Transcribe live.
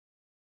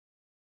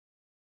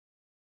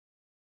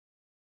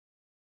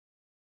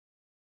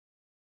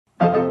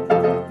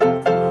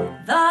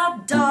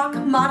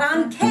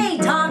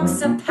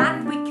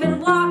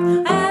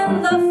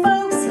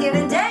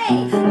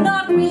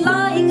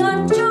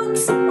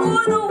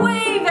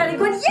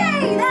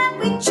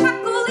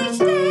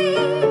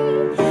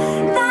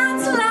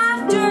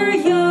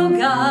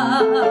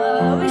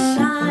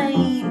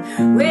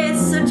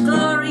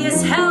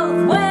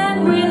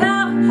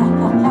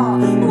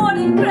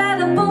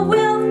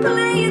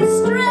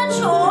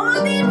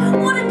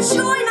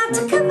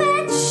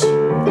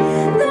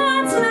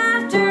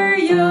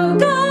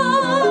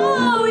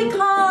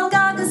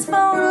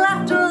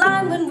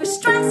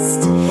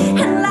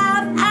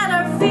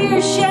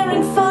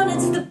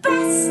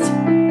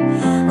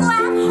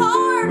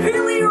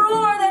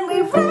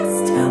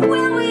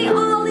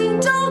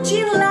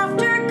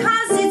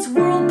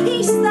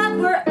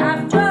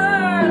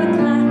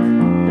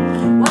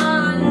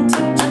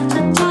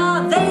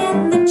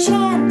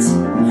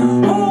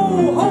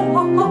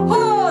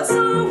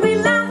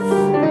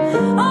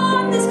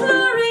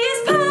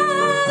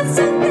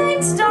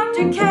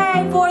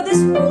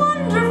this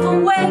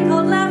wonderful way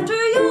called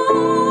laughter yoga.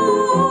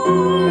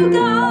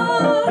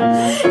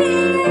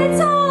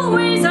 It's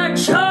always our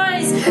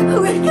choice.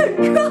 We could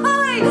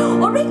cry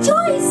or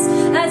rejoice.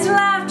 That's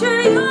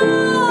laughter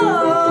yoga.